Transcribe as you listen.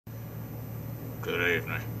Good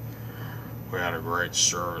evening. We had a great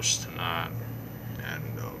service tonight, and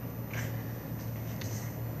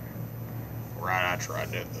right after I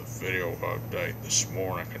did the video update this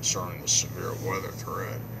morning concerning the severe weather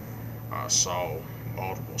threat, I saw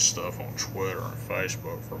multiple stuff on Twitter and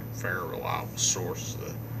Facebook from very reliable sources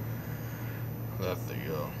that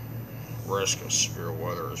the risk of severe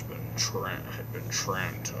weather had been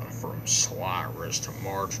trimmed from slight risk to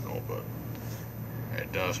marginal, but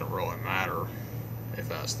it doesn't really matter if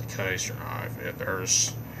that's the case or not. If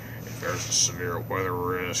there's a severe weather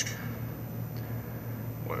risk,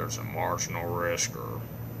 whether it's a marginal risk or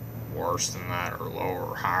worse than that or lower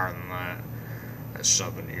or higher than that, that's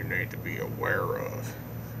something you need to be aware of.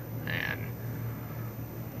 And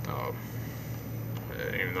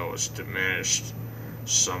even though it's diminished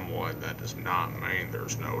somewhat, that does not mean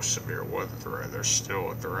there's no severe weather threat. There's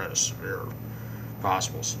still a threat of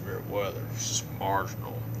possible severe weather. It's just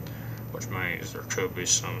marginal, which means there could be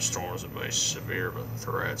some storms that may be severe, but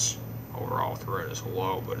the overall threat is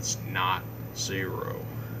low, but it's not zero.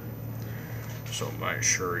 So make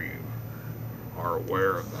sure you are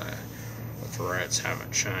aware of that. The threats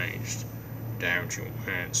haven't changed. Damaging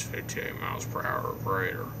winds 58 miles per hour or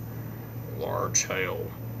greater. Large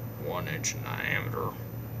hail 1 inch in diameter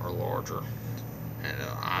or larger. And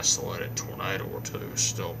an isolated tornado or two is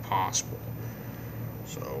still possible.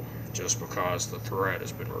 So just because the threat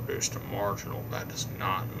has been reduced to marginal, that does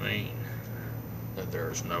not mean that there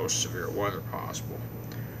is no severe weather possible.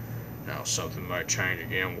 Now, something may change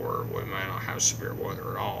again where we may not have severe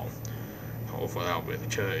weather at all. Hopefully that'll be the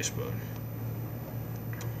case, but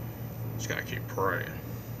just gotta keep praying.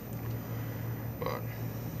 But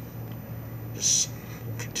just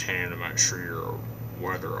continue to make sure you're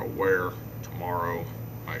weather aware tomorrow.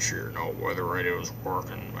 Make sure your NOAA weather radio is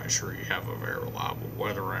working. Make sure you have a very reliable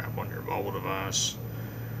weather app on your mobile device,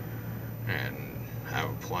 and have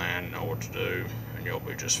a plan, know what to do, and you'll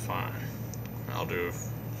be just fine. I'll do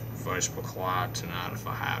a Facebook Live tonight if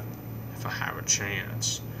I have a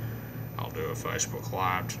chance. I'll do a Facebook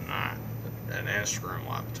Live tonight and Instagram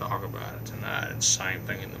Live to talk about it tonight, and same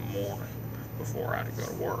thing in the morning before I have to go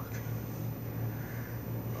to work.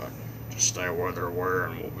 But just stay weather aware,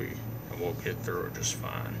 and we'll get through it just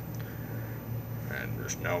fine. And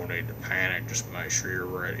there's no need to panic. Just make sure you're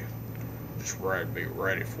ready. Just be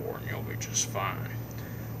ready for it, and you'll be just fine.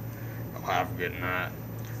 I'll have a good night.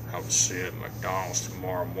 Hope to see you at McDonald's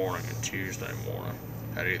tomorrow morning and Tuesday morning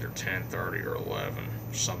at either 10:30 or 11,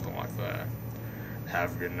 something like that.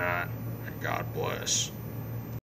 Have a good night, and God bless.